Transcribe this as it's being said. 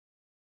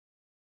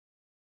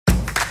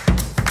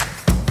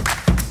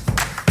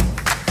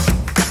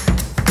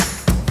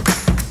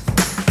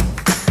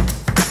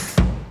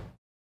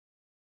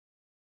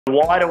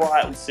Why do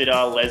I consider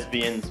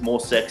lesbians more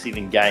sexy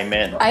than gay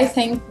men? I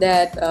think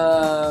that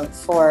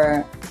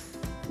for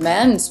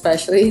men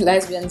especially,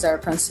 lesbians are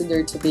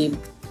considered to be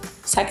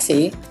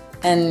sexy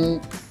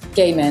and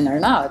gay men are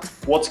not.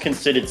 What's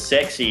considered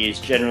sexy is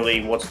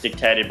generally what's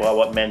dictated by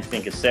what men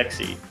think is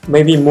sexy.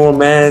 Maybe more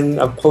men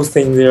are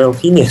posting their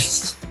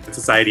opinions.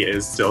 Society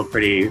is still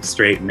pretty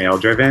straight male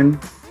driven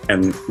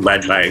and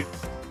led by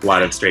a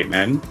lot of straight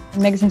men.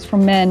 Magazines for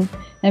men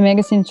and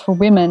magazines for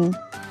women.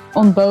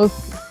 On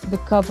both the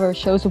cover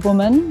shows a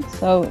woman,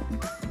 so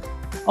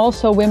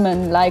also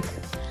women like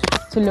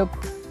to look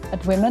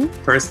at women.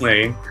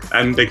 Personally,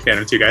 I'm a big fan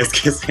of two guys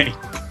kissing.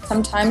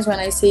 Sometimes when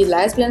I see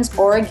lesbians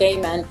or gay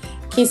men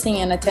kissing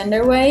in a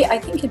tender way, I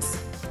think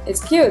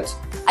it's cute.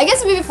 I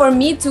guess maybe for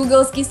me, two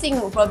girls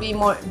kissing will probably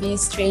more be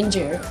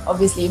stranger,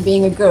 obviously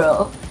being a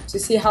girl. To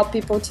see how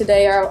people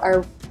today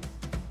are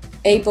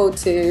able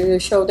to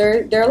show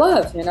their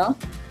love, you know?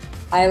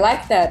 I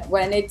like that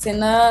when it's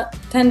in a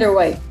tender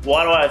way.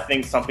 Why do I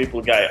think some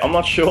people are gay? I'm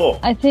not sure.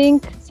 I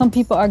think some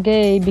people are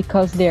gay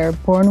because they're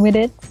born with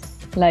it,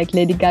 like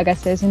Lady Gaga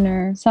says in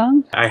her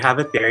song. I have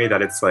a theory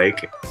that it's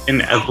like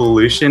an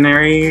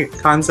evolutionary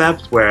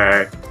concept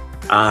where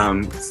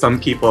some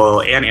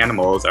people and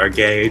animals are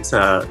gay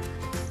to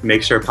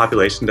make sure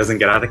population doesn't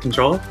get out of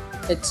control.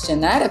 It's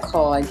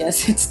genetical, I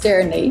guess. It's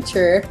their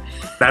nature.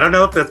 I don't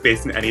know if that's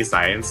based in any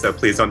science, so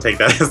please don't take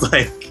that as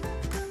like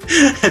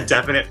a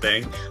definite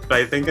thing. But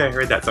I think I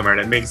heard that somewhere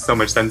and it makes so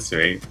much sense to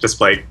me, just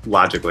like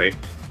logically.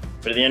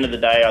 But at the end of the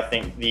day, I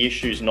think the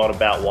issue is not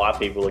about why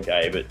people are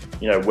gay, but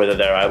whether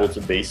they're able to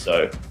be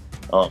so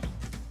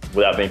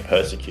without being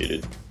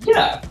persecuted.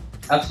 Yeah,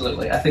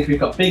 absolutely. I think we've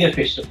got bigger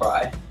fish to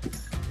fry,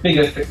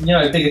 bigger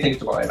things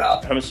to worry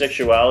about.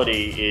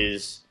 Homosexuality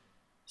is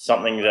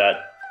something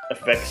that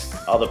affects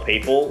other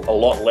people a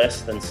lot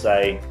less than,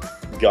 say,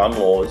 gun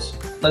laws.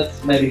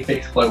 Let's maybe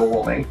fix global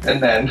warming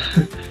and then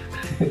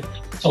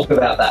talk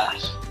about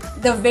that.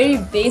 The very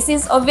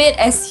basis of it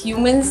as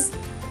humans,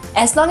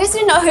 as long as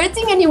you're not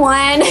hurting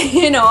anyone,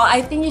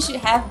 I think you should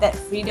have that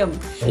freedom.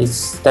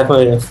 It's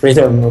definitely a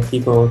freedom of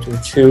people to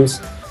choose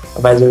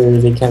whether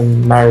they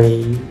can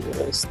marry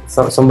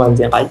someone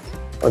they like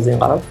or they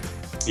love.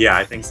 Yeah,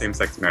 I think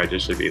same-sex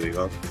marriages should be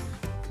legal.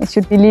 It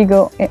should be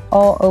legal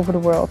all over the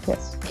world,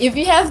 yes. If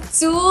you have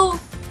two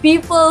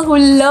people who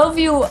love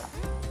you,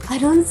 I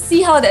don't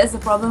see how that's a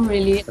problem,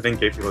 really. I think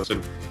gay people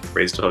should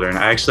raise children.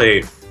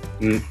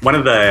 One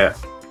of the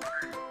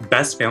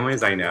best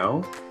families I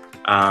know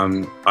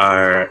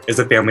is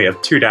a family of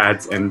 2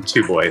 dads and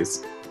 2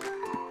 boys.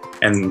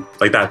 And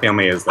like that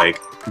family is like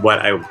what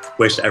I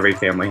wish every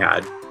family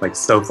had. Like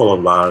so full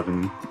of love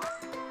and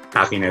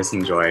happiness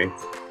and joy.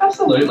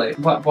 Absolutely.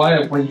 Why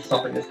are we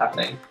stopping this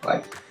happening?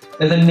 Like,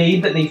 there's a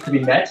need that needs to be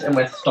met and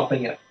we're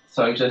stopping it.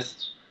 So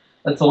just,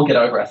 let's all get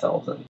over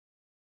ourselves and